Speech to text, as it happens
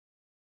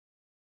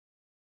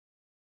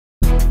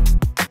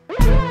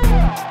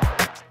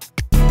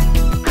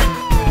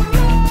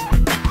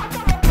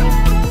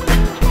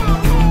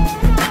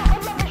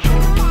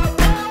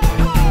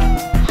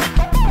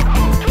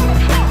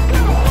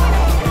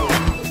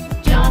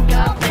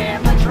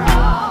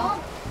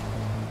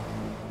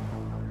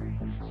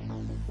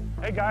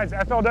Hey guys,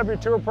 FLW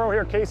Tour Pro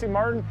here, Casey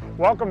Martin.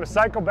 Welcome to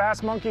Psycho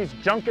Bass Monkey's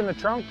Junk in the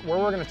Trunk, where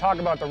we're going to talk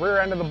about the rear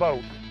end of the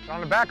boat. On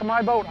the back of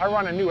my boat, I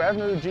run a new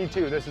Evinrude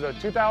G2. This is a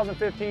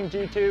 2015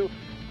 G2. It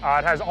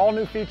has all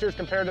new features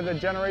compared to the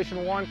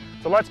Generation 1.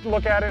 So let's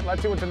look at it,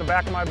 let's see what's in the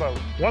back of my boat.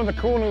 One of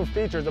the cool new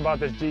features about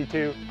this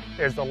G2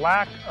 is the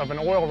lack of an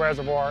oil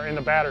reservoir in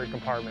the battery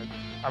compartment.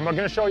 I'm going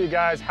to show you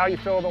guys how you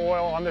fill the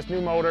oil on this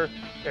new motor.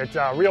 It's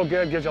real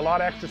good, gives you a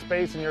lot of extra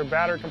space in your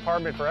battery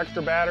compartment for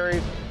extra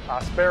batteries,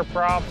 spare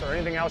props, or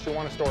anything else you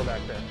want to store back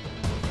there.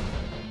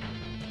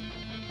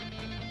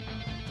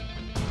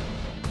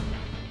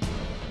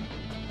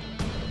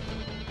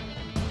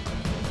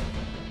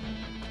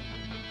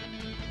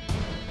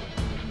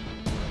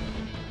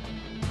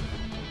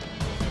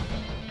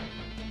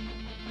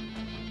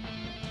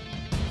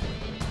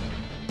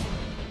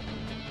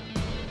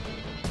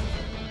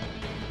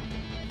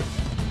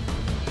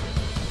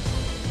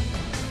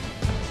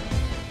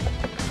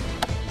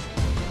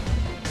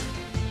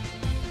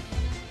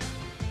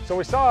 So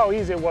we saw how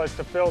easy it was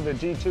to fill the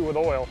G2 with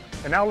oil,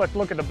 and now let's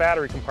look at the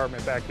battery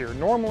compartment back here.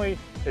 Normally,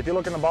 if you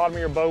look in the bottom of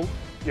your boat,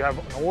 you have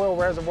an oil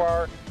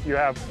reservoir, you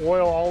have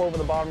oil all over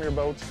the bottom of your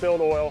boat, spilled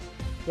oil.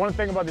 One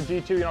thing about the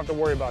G2, you don't have to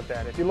worry about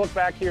that. If you look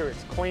back here,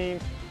 it's clean.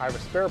 I have a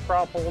spare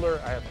prop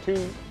holder. I have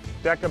 2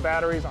 Deca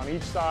batteries on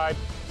each side.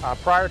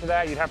 Prior to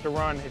that, you'd have to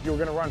run, if you were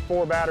gonna run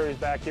 4 batteries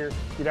back here,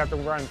 you'd have to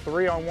run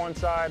 3 on one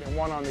side and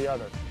 1 on the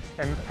other.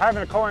 And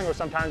having a co-angler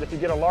sometimes, if you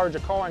get a larger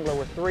co-angler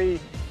with 3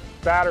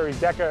 batteries,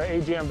 Deca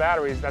AGM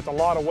batteries, that's a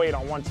lot of weight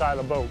on one side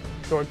of the boat.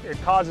 So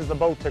it causes the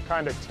boat to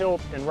kind of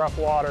tilt in rough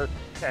water.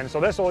 And so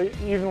this will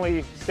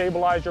evenly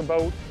stabilize your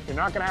boat. You're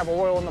not gonna have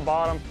oil in the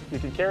bottom. You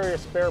can carry a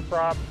spare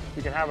prop.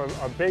 You can have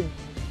a big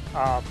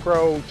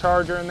Pro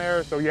charger in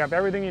there. So you have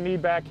everything you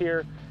need back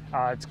here.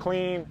 It's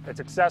clean, it's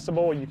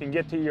accessible. You can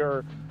get to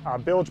your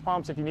bilge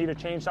pumps if you need to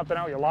change something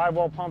out, your live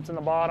well pumps in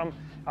the bottom.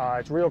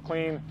 It's real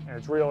clean and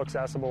it's real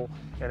accessible,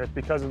 and it's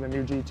because of the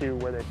new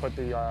G2 where they put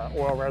the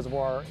oil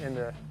reservoir in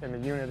the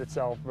unit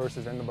itself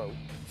versus in the boat.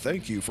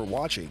 Thank you for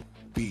watching.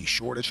 Be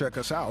sure to check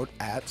us out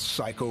at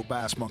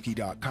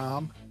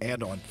psychobassmonkey.com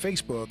and on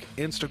Facebook,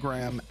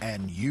 Instagram,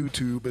 and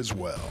YouTube as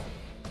well.